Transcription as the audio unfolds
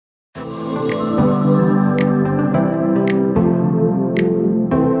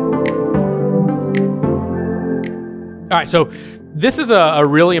All right, so this is a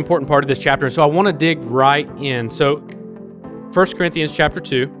really important part of this chapter, and so I want to dig right in. So 1 Corinthians chapter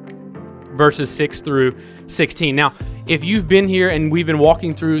 2, verses 6 through 16. Now, if you've been here and we've been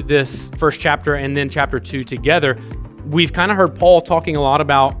walking through this first chapter and then chapter 2 together, we've kind of heard Paul talking a lot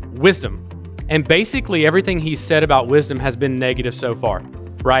about wisdom. And basically everything he's said about wisdom has been negative so far,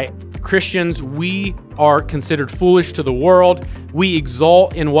 right? Christians, we are considered foolish to the world. We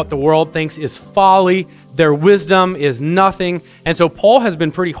exalt in what the world thinks is folly. Their wisdom is nothing. And so Paul has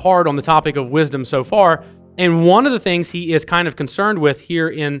been pretty hard on the topic of wisdom so far. And one of the things he is kind of concerned with here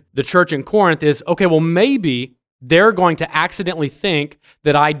in the church in Corinth is, okay, well, maybe they're going to accidentally think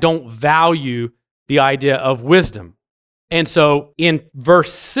that I don't value the idea of wisdom. And so in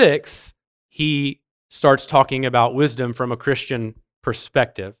verse 6, he starts talking about wisdom from a Christian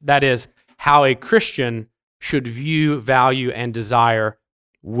perspective. That is, how a Christian should view, value, and desire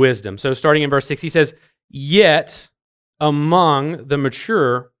wisdom. So starting in verse 6, he says, "Yet among the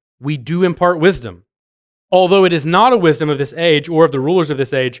mature we do impart wisdom, although it is not a wisdom of this age or of the rulers of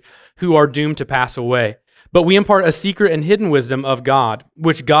this age who are doomed to pass away. But we impart a secret and hidden wisdom of God,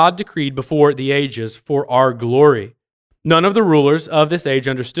 which God decreed before the ages for our glory. None of the rulers of this age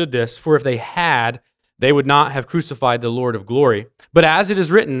understood this, for if they had, they would not have crucified the Lord of glory. But as it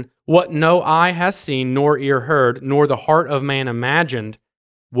is written, what no eye has seen, nor ear heard, nor the heart of man imagined,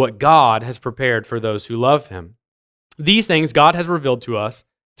 what God has prepared for those who love him. These things God has revealed to us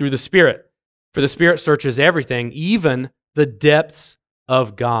through the Spirit. For the Spirit searches everything, even the depths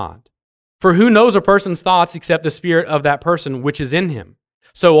of God. For who knows a person's thoughts except the spirit of that person which is in him?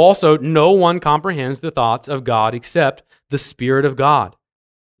 So also no one comprehends the thoughts of God except the Spirit of God.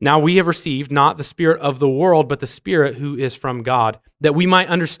 Now we have received not the spirit of the world, but the Spirit who is from God, that we might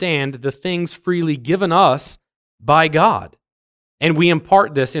understand the things freely given us by God. And we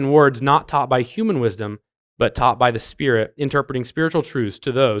impart this in words not taught by human wisdom, but taught by the Spirit, interpreting spiritual truths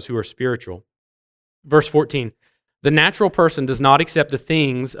to those who are spiritual." Verse 14, "The natural person does not accept the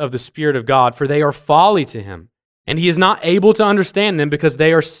things of the Spirit of God, for they are folly to him, and he is not able to understand them because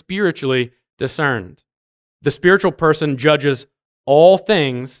they are spiritually discerned. The spiritual person judges all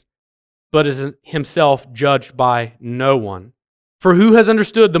things, but is himself judged by no one. For who has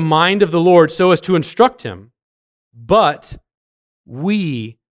understood the mind of the Lord so as to instruct him? But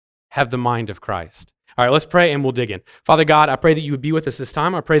we have the mind of Christ." All right, let's pray and we'll dig in. Father God, I pray that you would be with us this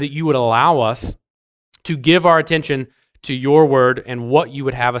time. I pray that you would allow us to give our attention to your word and what you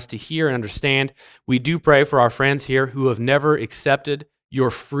would have us to hear and understand. We do pray for our friends here who have never accepted your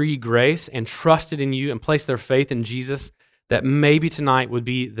free grace and trusted in you and placed their faith in Jesus, that maybe tonight would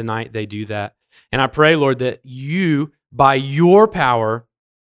be the night they do that. And I pray, Lord, that you, by your power,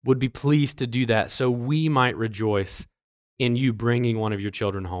 would be pleased to do that so we might rejoice in you bringing one of your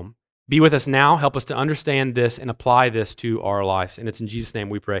children home. Be with us now. Help us to understand this and apply this to our lives. And it's in Jesus' name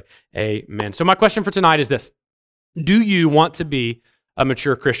we pray. Amen. So my question for tonight is this. Do you want to be a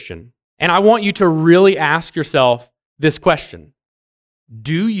mature Christian? And I want you to really ask yourself this question.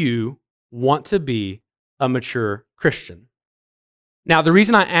 Do you want to be a mature Christian? Now, the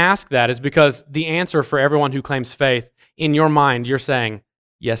reason I ask that is because the answer for everyone who claims faith, in your mind, you're saying,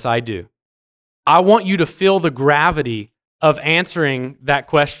 yes, I do. I want you to feel the gravity of answering that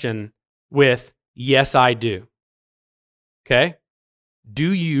question with, yes, I do. Okay?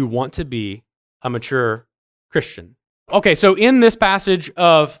 Do you want to be a mature Christian? Okay, so in this passage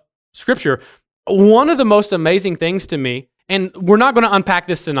of Scripture, one of the most amazing things to me, and we're not going to unpack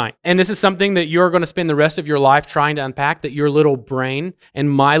this tonight, and this is something that you're going to spend the rest of your life trying to unpack that your little brain and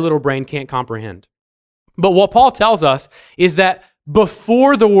my little brain can't comprehend. But what Paul tells us is that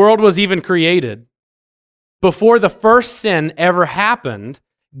before the world was even created, before the first sin ever happened,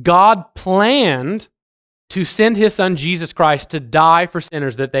 God planned to send his son Jesus Christ to die for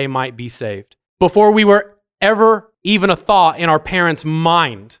sinners that they might be saved. Before we were ever even a thought in our parents'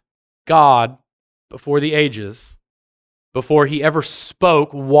 mind, God, before the ages, before he ever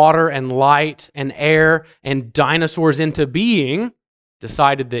spoke water and light and air and dinosaurs into being,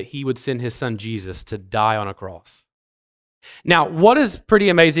 decided that he would send his son Jesus to die on a cross. Now, what is pretty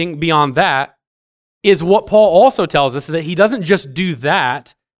amazing beyond that is what Paul also tells us, that he doesn't just do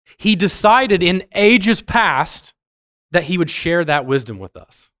that. He decided in ages past that he would share that wisdom with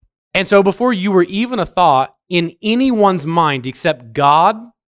us. And so before you were even a thought in anyone's mind except God,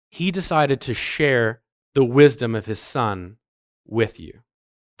 he decided to share the wisdom of his son with you.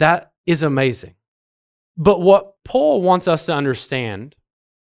 That is amazing. But what Paul wants us to understand,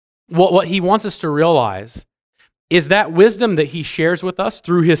 what he wants us to realize, is that wisdom that he shares with us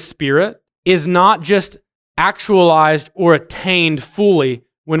through his Spirit is not just actualized or attained fully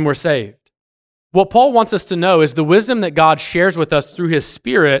when we're saved. What Paul wants us to know is the wisdom that God shares with us through his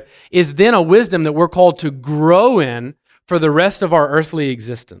Spirit is then a wisdom that we're called to grow in for the rest of our earthly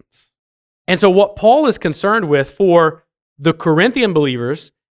existence. And so what Paul is concerned with for the Corinthian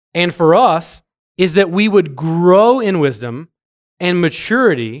believers and for us is that we would grow in wisdom and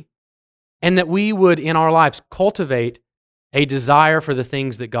maturity, and that we would in our lives cultivate a desire for the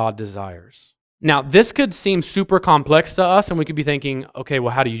things that God desires. Now, this could seem super complex to us, and we could be thinking, okay,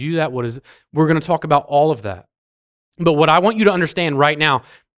 well, how do you do that? We're going to talk about all of that. But what I want you to understand right now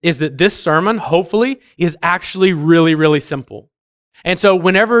is that this sermon, hopefully, is actually really, really simple. And so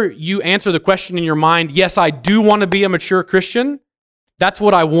whenever you answer the question in your mind, yes, I do want to be a mature Christian, that's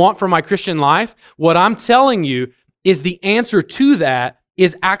what I want for my Christian life, what I'm telling you is the answer to that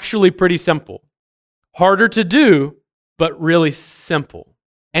is actually pretty simple. Harder to do, but really simple.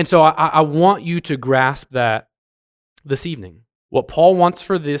 And so I want you to grasp that this evening. What Paul wants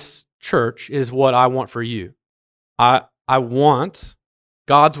for this church is what I want for you. I want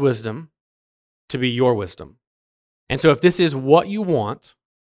God's wisdom to be your wisdom. And so if this is what you want,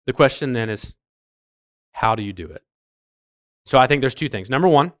 the question then is, how do you do it? So I think there's two things. Number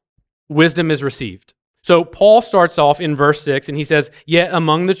one, wisdom is received. So Paul starts off in verse 6, and he says, yet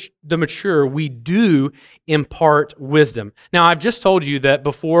among the mature, we do impart wisdom. Now, I've just told you that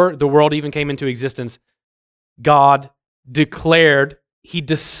before the world even came into existence, God declared, he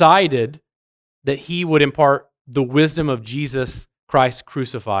decided that he would impart the wisdom of Jesus Christ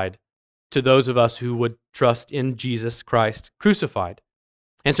crucified to those of us who would trust in Jesus Christ crucified.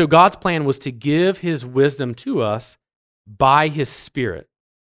 And so God's plan was to give his wisdom to us by his Spirit.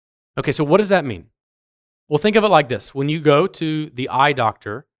 Okay, so what does that mean? Well, think of it like this. When you go to the eye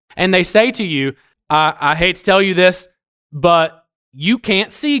doctor and they say to you, I hate to tell you this, but you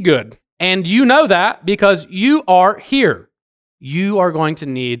can't see good. And you know that because you are here. You are going to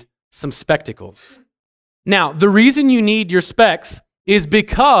need some spectacles. Now, the reason you need your specs is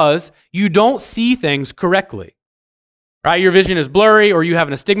because you don't see things correctly. Right? Your vision is blurry, or you have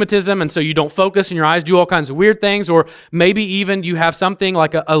an astigmatism, and so you don't focus and your eyes do all kinds of weird things, or maybe even you have something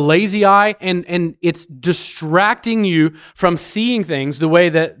like a lazy eye, and it's distracting you from seeing things the way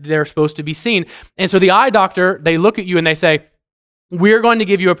that they're supposed to be seen. And so the eye doctor, they look at you and they say, we're going to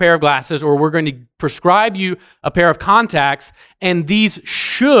give you a pair of glasses, or we're going to prescribe you a pair of contacts, and these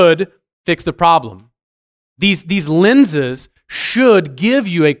should fix the problem. These lenses should give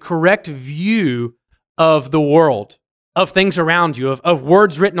you a correct view of the world, of things around you, of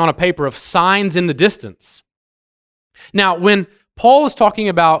words written on a paper, of signs in the distance. Now, when Paul is talking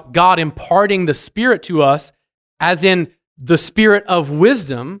about God imparting the Spirit to us, as in the Spirit of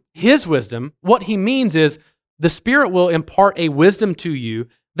wisdom, his wisdom, what he means is the Spirit will impart a wisdom to you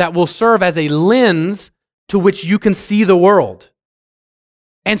that will serve as a lens to which you can see the world.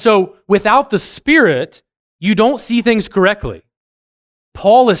 And so without the Spirit, you don't see things correctly.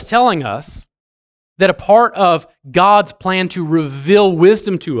 Paul is telling us that a part of God's plan to reveal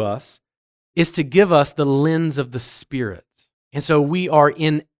wisdom to us is to give us the lens of the Spirit. And so we are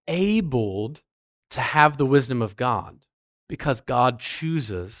enabled to have the wisdom of God because God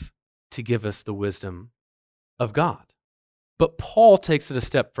chooses to give us the wisdom of God. But Paul takes it a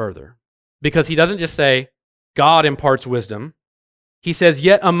step further because he doesn't just say God imparts wisdom. He says,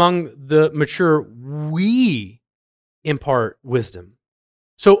 yet among the mature, we impart wisdom.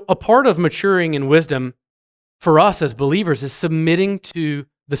 So a part of maturing in wisdom for us as believers is submitting to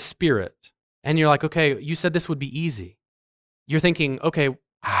the Spirit. And you're like, okay, you said this would be easy. You're thinking, okay,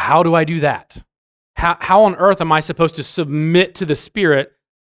 how do I do that? How on earth am I supposed to submit to the Spirit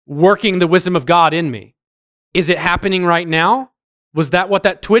working the wisdom of God in me? Is it happening right now? Was that what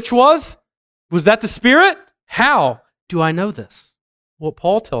that twitch was? Was that the Spirit? How do I know this? What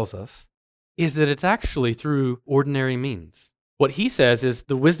Paul tells us is that it's actually through ordinary means. What he says is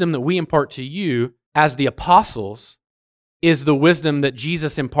the wisdom that we impart to you as the apostles is the wisdom that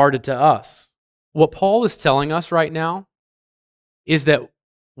Jesus imparted to us. What Paul is telling us right now is that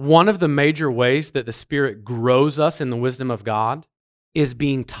one of the major ways that the Spirit grows us in the wisdom of God is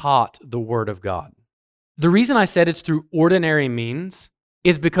being taught the Word of God. The reason I said it's through ordinary means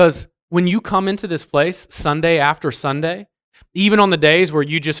is because when you come into this place Sunday after Sunday, even on the days where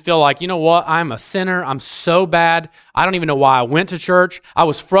you just feel like, you know what, I'm a sinner, I'm so bad, I don't even know why I went to church, I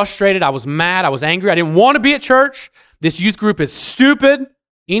was frustrated, I was mad, I was angry, I didn't want to be at church, this youth group is stupid,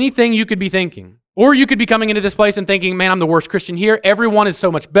 anything you could be thinking. Or you could be coming into this place and thinking, man, I'm the worst Christian here, everyone is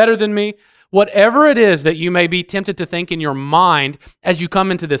so much better than me. Whatever it is that you may be tempted to think in your mind as you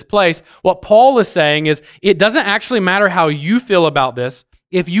come into this place, what Paul is saying is it doesn't actually matter how you feel about this.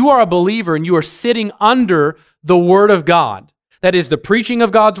 If you are a believer and you are sitting under the Word of God, that is the preaching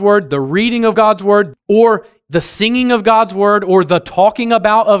of God's word, the reading of God's word, or the singing of God's word, or the talking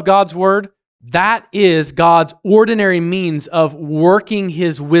about of God's word, that is God's ordinary means of working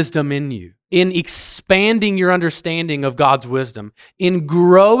his wisdom in you, in expanding your understanding of God's wisdom, in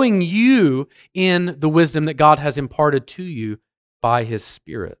growing you in the wisdom that God has imparted to you by his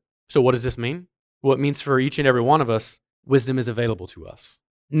Spirit. So what does this mean? Well, it means for each and every one of us, wisdom is available to us.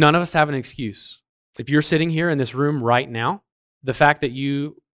 None of us have an excuse. If you're sitting here in this room right now, the fact that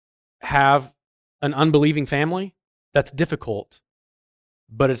you have an unbelieving family, that's difficult,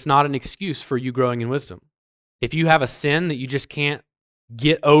 but it's not an excuse for you growing in wisdom. If you have a sin that you just can't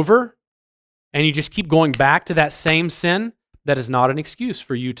get over, and you just keep going back to that same sin, that is not an excuse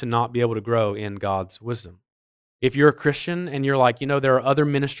for you to not be able to grow in God's wisdom. If you're a Christian and you're like, there are other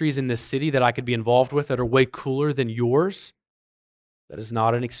ministries in this city that I could be involved with that are way cooler than yours, that is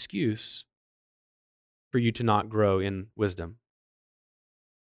not an excuse for you to not grow in wisdom.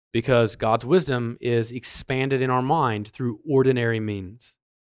 Because God's wisdom is expanded in our mind through ordinary means.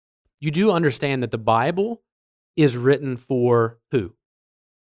 You do understand that the Bible is written for who?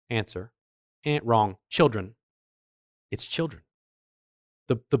 Answer. Wrong. Children. It's children.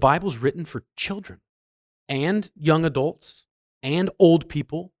 The Bible's written for children and young adults and old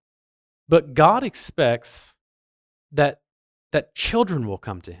people, but God expects that children will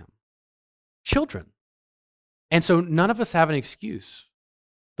come to him. Children. And so none of us have an excuse.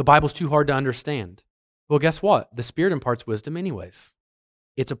 The Bible's too hard to understand. Well, guess what? The Spirit imparts wisdom anyways.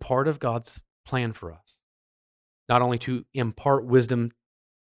 It's a part of God's plan for us. Not only to impart wisdom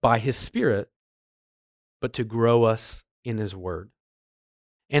by his Spirit, but to grow us in his word.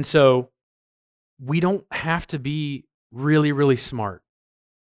 And so we don't have to be really, really smart.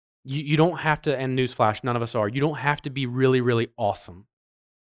 You don't have to, and newsflash, none of us are, you don't have to be really, really awesome.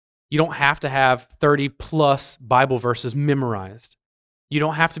 You don't have to have 30 plus Bible verses memorized. You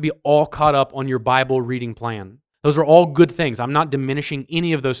don't have to be all caught up on your Bible reading plan. Those are all good things. I'm not diminishing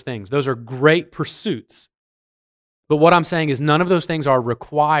any of those things. Those are great pursuits. But what I'm saying is none of those things are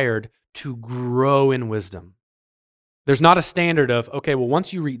required to grow in wisdom. There's not a standard of, okay, well,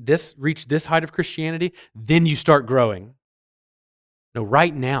 once you reach this height of Christianity, then you start growing. No,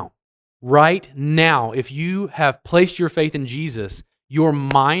 right now, if you have placed your faith in Jesus, your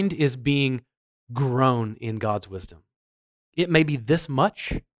mind is being grown in God's wisdom. It may be this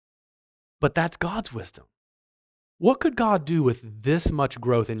much, but that's God's wisdom. What could God do with this much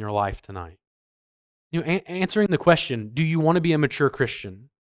growth in your life tonight? Answering the question, do you want to be a mature Christian?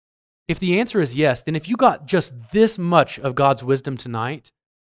 If the answer is yes, then if you got just this much of God's wisdom tonight,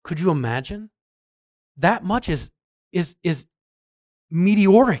 could you imagine? That much is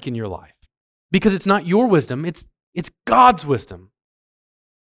meteoric in your life because it's not your wisdom, it's God's wisdom.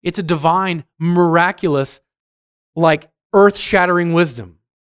 It's a divine, miraculous, like earth-shattering wisdom.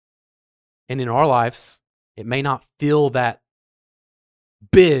 And in our lives, it may not feel that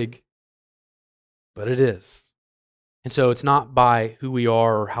big, but it is. And so it's not by who we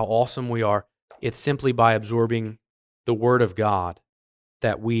are or how awesome we are. It's simply by absorbing the Word of God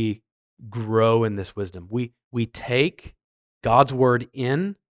that we grow in this wisdom. We take God's Word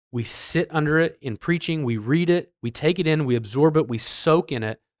in, we sit under it in preaching, we read it, we take it in, we absorb it, we soak in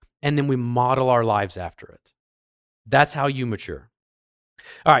it, and then we model our lives after it. That's how you mature.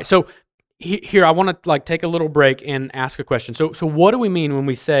 All right, so here, I want to take a little break and ask a question. So what do we mean when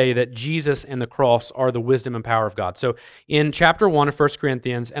we say that Jesus and the cross are the wisdom and power of God? So in chapter 1 of 1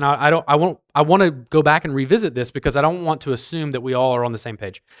 Corinthians, and I want to go back and revisit this because I don't want to assume that we all are on the same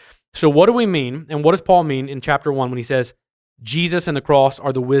page. So what do we mean, and what does Paul mean in chapter 1 when he says Jesus and the cross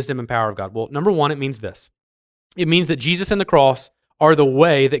are the wisdom and power of God? Well, number one, it means this. It means that Jesus and the cross are the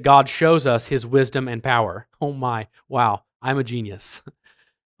way that God shows us his wisdom and power. Oh my, wow, I'm a genius.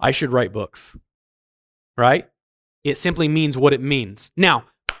 I should write books, right? It simply means what it means. Now,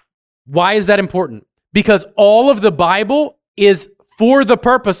 why is that important? Because all of the Bible is for the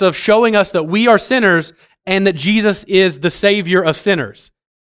purpose of showing us that we are sinners and that Jesus is the Savior of sinners.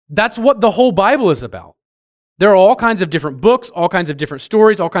 That's what the whole Bible is about. There are all kinds of different books, all kinds of different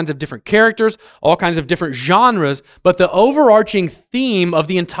stories, all kinds of different characters, all kinds of different genres, but the overarching theme of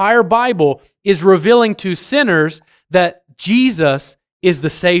the entire Bible is revealing to sinners that Jesus is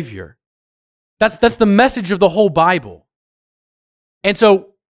the Savior. That's the message of the whole Bible. And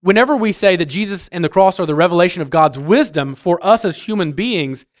so whenever we say that Jesus and the cross are the revelation of God's wisdom for us as human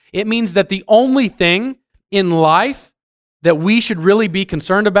beings, it means that the only thing in life that we should really be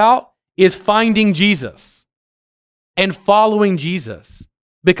concerned about is finding Jesus and following Jesus,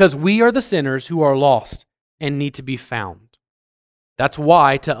 because we are the sinners who are lost and need to be found. That's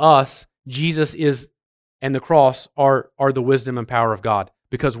why, to us, Jesus is and the cross are the wisdom and power of God,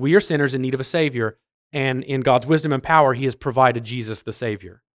 because we are sinners in need of a Savior, and in God's wisdom and power, He has provided Jesus the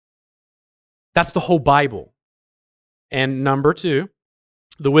Savior. That's the whole Bible. And number two,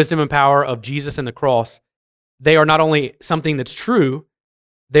 the wisdom and power of Jesus and the cross, they are not only something that's true,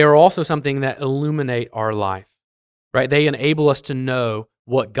 they are also something that illuminate our life, right? They enable us to know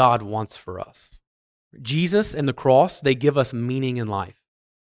what God wants for us. Jesus and the cross, they give us meaning in life.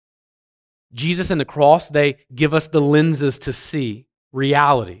 Jesus and the cross, they give us the lenses to see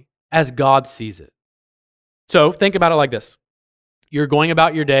reality as God sees it. So think about it like this. You're going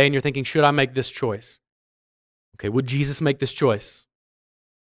about your day and you're thinking, should I make this choice? Okay, would Jesus make this choice?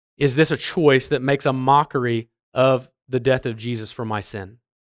 Is this a choice that makes a mockery of the death of Jesus for my sin?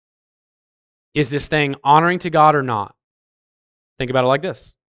 Is this thing honoring to God or not? Think about it like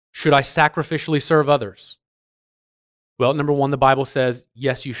this. Should I sacrificially serve others? Well, number one, the Bible says,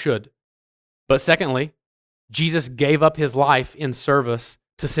 yes, you should. But secondly, Jesus gave up His life in service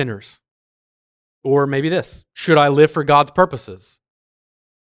to sinners. Or maybe this, should I live for God's purposes?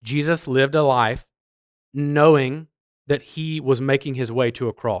 Jesus lived a life knowing that He was making His way to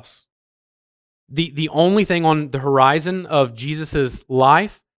a cross. The only thing on the horizon of Jesus'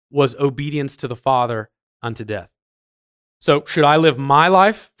 life was obedience to the Father unto death. So, should I live my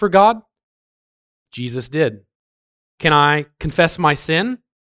life for God? Jesus did. Can I confess my sin?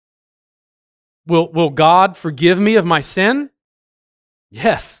 Will God forgive me of my sin?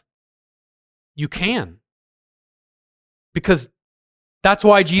 Yes, you can. Because that's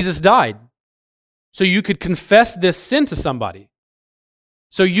why Jesus died. So you could confess this sin to somebody.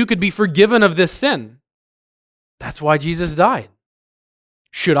 So you could be forgiven of this sin. That's why Jesus died.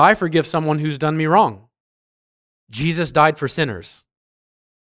 Should I forgive someone who's done me wrong? Jesus died for sinners.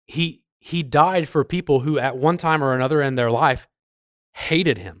 He died for people who at one time or another in their life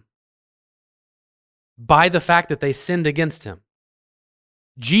hated Him by the fact that they sinned against Him.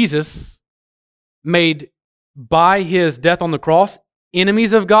 Jesus made, by His death on the cross,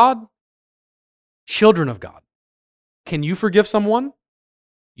 enemies of God, children of God. Can you forgive someone?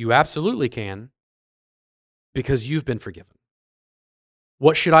 You absolutely can, because you've been forgiven.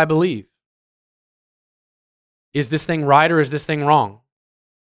 What should I believe? Is this thing right or is this thing wrong?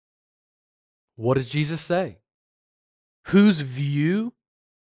 What does Jesus say? Whose view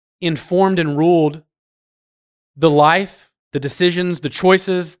informed and ruled the life, the decisions, the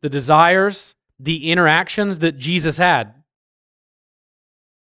choices, the desires, the interactions that Jesus had?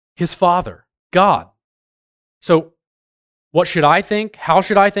 His Father, God. So, what should I think? How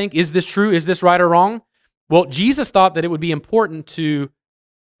should I think? Is this true? Is this right or wrong? Well, Jesus thought that it would be important to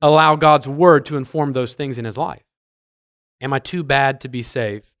allow God's Word to inform those things in His life. Am I too bad to be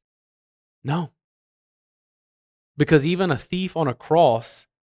saved? No. Because even a thief on a cross,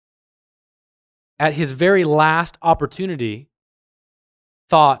 at his very last opportunity,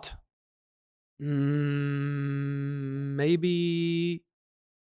 thought, maybe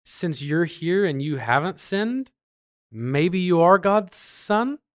since you're here and you haven't sinned, maybe you are God's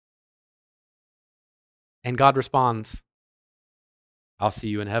son? And God responds, I'll see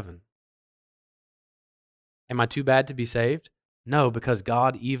you in heaven. Am I too bad to be saved? No, because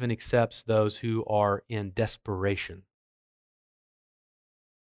God even accepts those who are in desperation.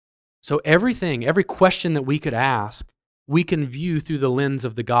 So everything, every question that we could ask, we can view through the lens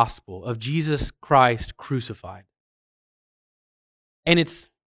of the gospel, of Jesus Christ crucified. And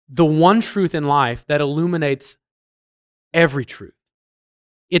it's the one truth in life that illuminates every truth.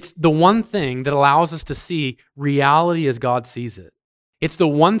 It's the one thing that allows us to see reality as God sees it. It's the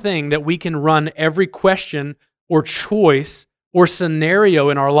one thing that we can run every question or choice or scenario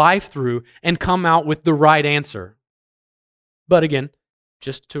in our life through and come out with the right answer. But again,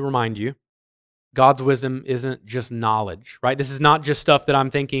 just to remind you, God's wisdom isn't just knowledge, right? This is not just stuff that I'm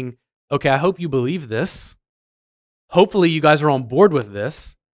thinking, okay, I hope you believe this. Hopefully you guys are on board with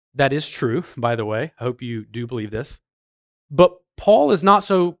this. That is true, by the way. I hope you do believe this. But Paul is not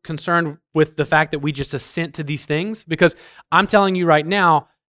so concerned with the fact that we just assent to these things, because I'm telling you right now,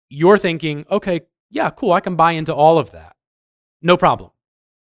 you're thinking, okay, yeah, cool, I can buy into all of that. No problem.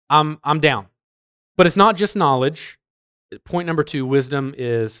 I'm down. But it's not just knowledge. Point number 2, wisdom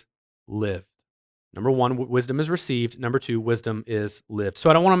is lived. Number 1, wisdom is received. Number 2, wisdom is lived. So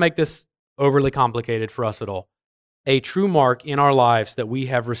I don't want to make this overly complicated for us at all. A true mark in our lives that we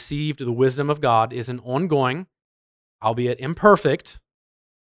have received the wisdom of God is an ongoing, albeit imperfect,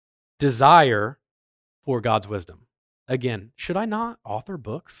 desire for God's wisdom. Again, should I not author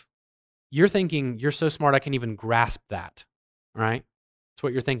books? You're thinking, you're so smart I can even grasp that, right? That's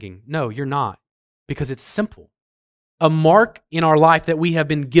what you're thinking. No, you're not, because it's simple. A mark in our life that we have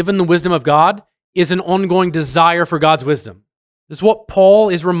been given the wisdom of God is an ongoing desire for God's wisdom. This is what Paul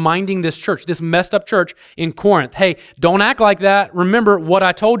is reminding this church, this messed up church in Corinth. Hey, don't act like that. Remember what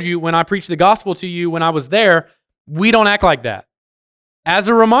I told you when I preached the gospel to you when I was there. We don't act like that. As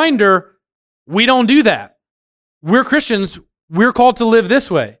a reminder, we don't do that. We're Christians. We're called to live this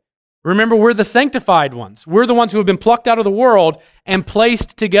way. Remember, we're the sanctified ones. We're the ones who have been plucked out of the world and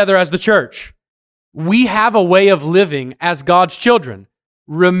placed together as the church. We have a way of living as God's children.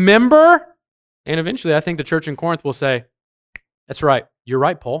 Remember? And eventually, I think the church in Corinth will say, that's right. You're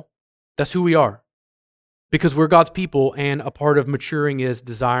right, Paul. That's who we are. Because we're God's people, and a part of maturing is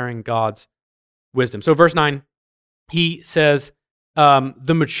desiring God's wisdom. So verse 9, he says,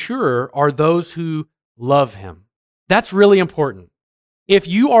 the mature are those who love him. That's really important. If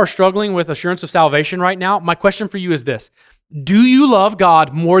you are struggling with assurance of salvation right now, my question for you is this. Do you love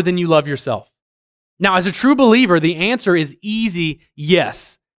God more than you love yourself? Now, as a true believer, the answer is easy,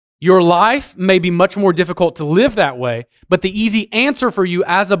 yes. Your life may be much more difficult to live that way, but the easy answer for you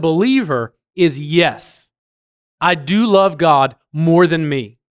as a believer is yes. I do love God more than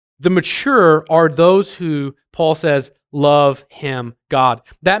me. The mature are those who, Paul says, love him, God.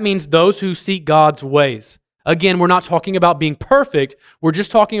 That means those who seek God's ways. Again, we're not talking about being perfect. We're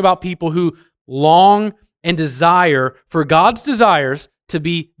just talking about people who long and desire for God's desires to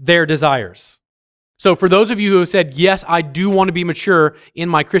be their desires. So for those of you who have said, yes, I do want to be mature in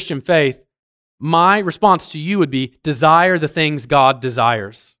my Christian faith, my response to you would be desire the things God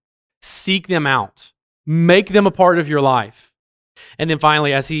desires. Seek them out. Make them a part of your life. And then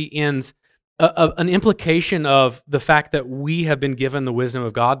finally, as he ends, an implication of the fact that we have been given the wisdom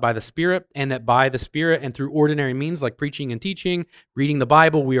of God by the Spirit, and that by the Spirit and through ordinary means like preaching and teaching, reading the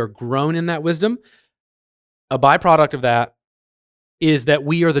Bible, we are grown in that wisdom. A byproduct of that is that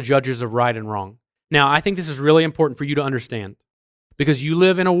we are the judges of right and wrong. Now, I think this is really important for you to understand because you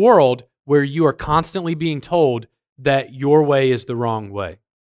live in a world where you are constantly being told that your way is the wrong way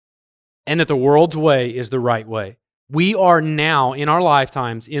and that the world's way is the right way. We are now in our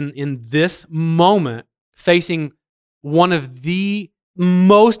lifetimes, in this moment, facing one of the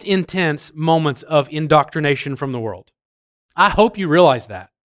most intense moments of indoctrination from the world. I hope you realize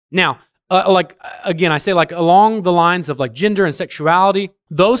that. Now, I say along the lines of like gender and sexuality,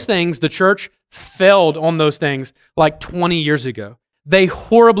 those things, the church failed on those things like 20 years ago. They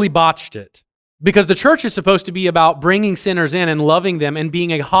horribly botched it because the church is supposed to be about bringing sinners in and loving them and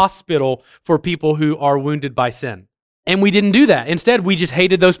being a hospital for people who are wounded by sin. And we didn't do that. Instead, we just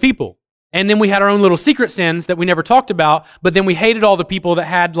hated those people. And then we had our own little secret sins that we never talked about, but then we hated all the people that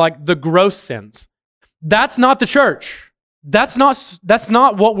had like the gross sins. That's not the church. That's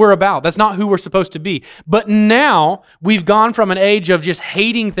not what we're about. That's not who we're supposed to be. But now we've gone from an age of just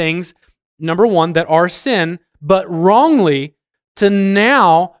hating things, number one, that are sin, but wrongly, to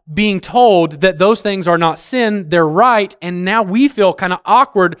now being told that those things are not sin, they're right, and now we feel kind of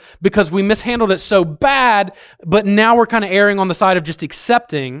awkward because we mishandled it so bad, but now we're kind of erring on the side of just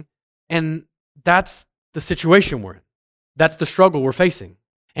accepting, and that's the situation we're in. That's the struggle we're facing.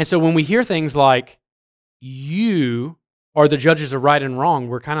 And so when we hear things like, you are the judges of right and wrong,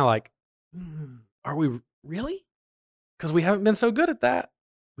 we're kind of like, are we really? Because we haven't been so good at that.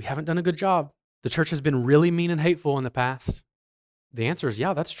 We haven't done a good job. The church has been really mean and hateful in the past. The answer is,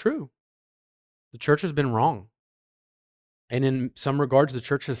 yeah, that's true. The church has been wrong. And in some regards, the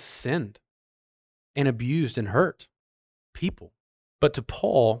church has sinned and abused and hurt people. But to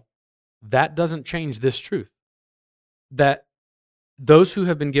Paul, that doesn't change this truth, that those who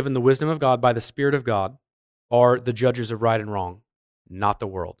have been given the wisdom of God by the Spirit of God are the judges of right and wrong, not the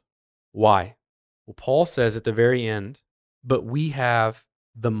world. Why? Well, Paul says at the very end, but we have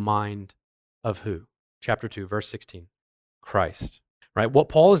the mind of who? Chapter 2, verse 16. Christ, right? What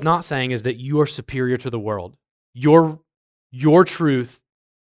Paul is not saying is that you are superior to the world. Your truth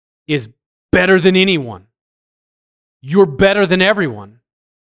is better than anyone. You're better than everyone.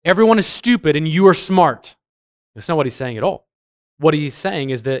 Everyone is stupid and you are smart. That's not what he's saying at all. What he's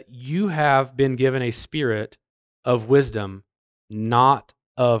saying is that you have been given a spirit of wisdom, not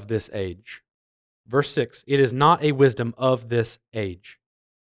of this age. Verse 6, it is not a wisdom of this age.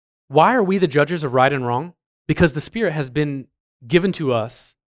 Why are we the judges of right and wrong? Because the Spirit has been given to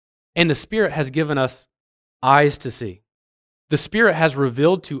us, and the Spirit has given us eyes to see. The Spirit has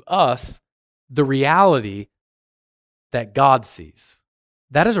revealed to us the reality that God sees.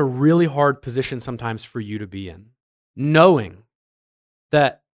 That is a really hard position sometimes for you to be in, knowing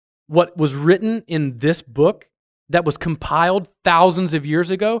that what was written in this book that was compiled thousands of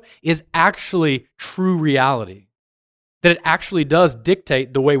years ago is actually true reality, that it actually does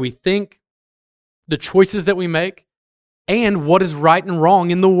dictate the way we think, the choices that we make, and what is right and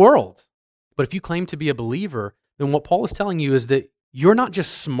wrong in the world. But if you claim to be a believer, then what Paul is telling you is that you're not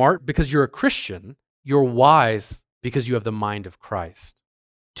just smart because you're a Christian, you're wise because you have the mind of Christ.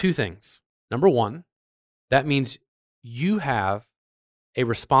 Two things. Number one, that means you have a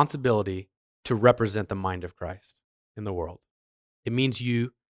responsibility to represent the mind of Christ in the world. It means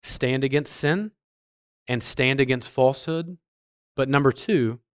you stand against sin and stand against falsehood. But number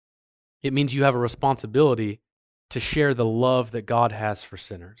two, it means you have a responsibility to share the love that God has for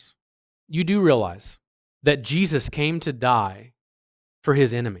sinners. You do realize that Jesus came to die for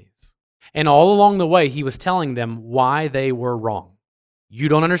his enemies. And all along the way, he was telling them why they were wrong. You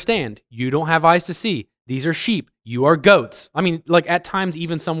don't understand. You don't have eyes to see. These are sheep. You are goats. I mean, like at times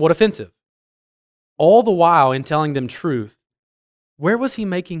even somewhat offensive. All the while in telling them truth, where was he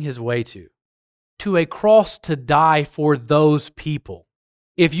making his way to? To a cross to die for those people.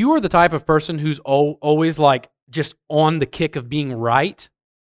 If you are the type of person who's always like just on the kick of being right,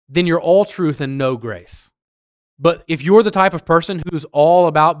 then you're all truth and no grace. But if you're the type of person who's all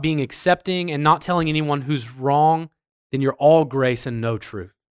about being accepting and not telling anyone who's wrong, then you're all grace and no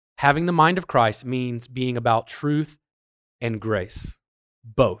truth. Having the mind of Christ means being about truth and grace,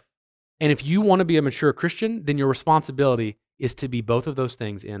 both. And if you want to be a mature Christian, then your responsibility is to be both of those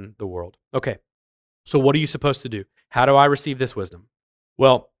things in the world. Okay, so what are you supposed to do? How do I receive this wisdom?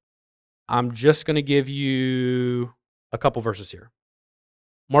 Well, I'm just going to give you a couple verses here.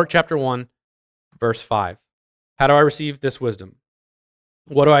 Mark chapter 1, verse 5. How do I receive this wisdom?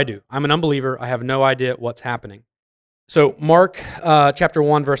 What do I do? I'm an unbeliever. I have no idea what's happening. So Mark chapter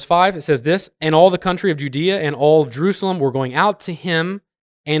 1, verse 5, it says this, "And all the country of Judea and all of Jerusalem were going out to him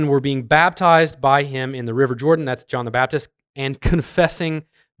and were being baptized by him in the river Jordan," that's John the Baptist, "and confessing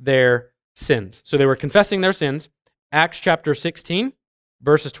their sins." So they were confessing their sins. Acts chapter 16,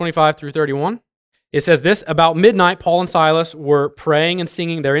 verses 25 through 31. It says this, "About midnight, Paul and Silas were praying and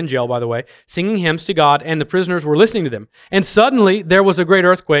singing," they're in jail, by the way, "singing hymns to God, and the prisoners were listening to them. And suddenly there was a great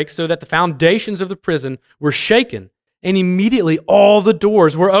earthquake, so that the foundations of the prison were shaken. And immediately all the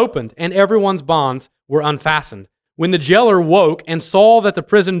doors were opened, and everyone's bonds were unfastened. When the jailer woke and saw that the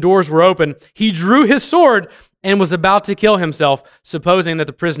prison doors were open, he drew his sword and was about to kill himself, supposing that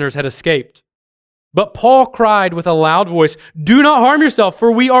the prisoners had escaped. But Paul cried with a loud voice, 'Do not harm yourself, for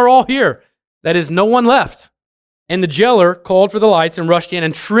we are all here.' That is, no one left. And the jailer called for the lights and rushed in,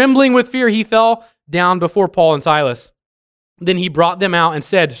 and trembling with fear, he fell down before Paul and Silas. Then he brought them out and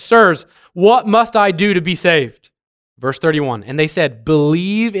said, 'Sirs, what must I do to be saved?' Verse 31, and they said,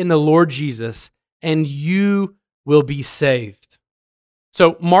 'Believe in the Lord Jesus, and you will be saved.'"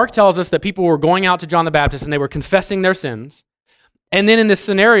 So Mark tells us that people were going out to John the Baptist and they were confessing their sins. And then in this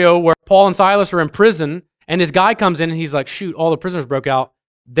scenario where Paul and Silas are in prison and this guy comes in and he's like, "Shoot, all the prisoners broke out.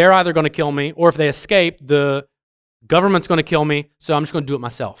 They're either going to kill me, or if they escape, the government's going to kill me, so I'm just going to do it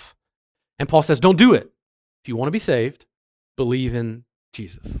myself." And Paul says, don't do it. If you want to be saved, believe in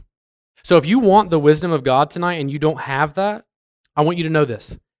Jesus. So if you want the wisdom of God tonight and you don't have that, I want you to know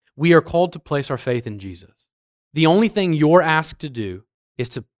this. We are called to place our faith in Jesus. The only thing you're asked to do is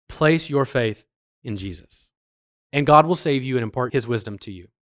to place your faith in Jesus. And God will save you and impart his wisdom to you.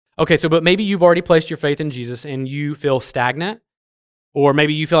 Okay, so but maybe you've already placed your faith in Jesus and you feel stagnant, or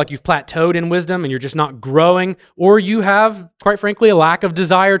maybe you feel like you've plateaued in wisdom and you're just not growing, or you have, quite frankly, a lack of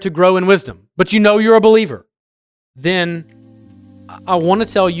desire to grow in wisdom, but you know you're a believer. Then I want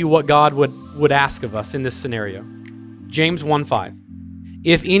to tell you what God would ask of us in this scenario. James 1:5.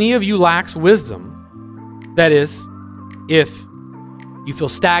 "If any of you lacks wisdom," that is, if you feel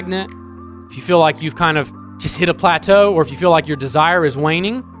stagnant, if you feel like you've kind of just hit a plateau, or if you feel like your desire is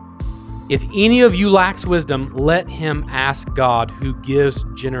waning, "If any of you lacks wisdom, let him ask God, who gives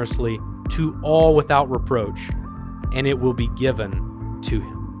generously to all without reproach, and it will be given to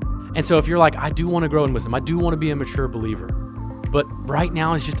him." And so if you're like, "I do want to grow in wisdom, I do want to be a mature believer, but right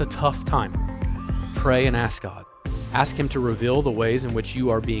now is just a tough time," pray and ask God. Ask him to reveal the ways in which you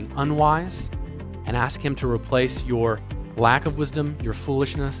are being unwise, and ask him to replace your lack of wisdom, your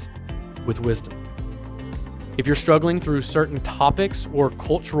foolishness, with wisdom. If you're struggling through certain topics or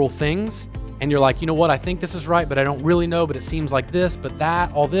cultural things, and you're like, "You know what, I think this is right, but I don't really know, but it seems like this, but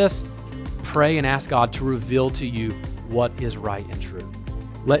that, all this," pray and ask God to reveal to you what is right and true.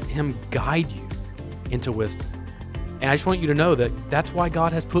 Let him guide you into wisdom. And I just want you to know that that's why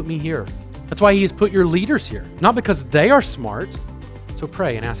God has put me here. That's why he has put your leaders here, not because they are smart. So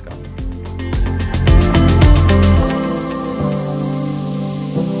pray and ask God.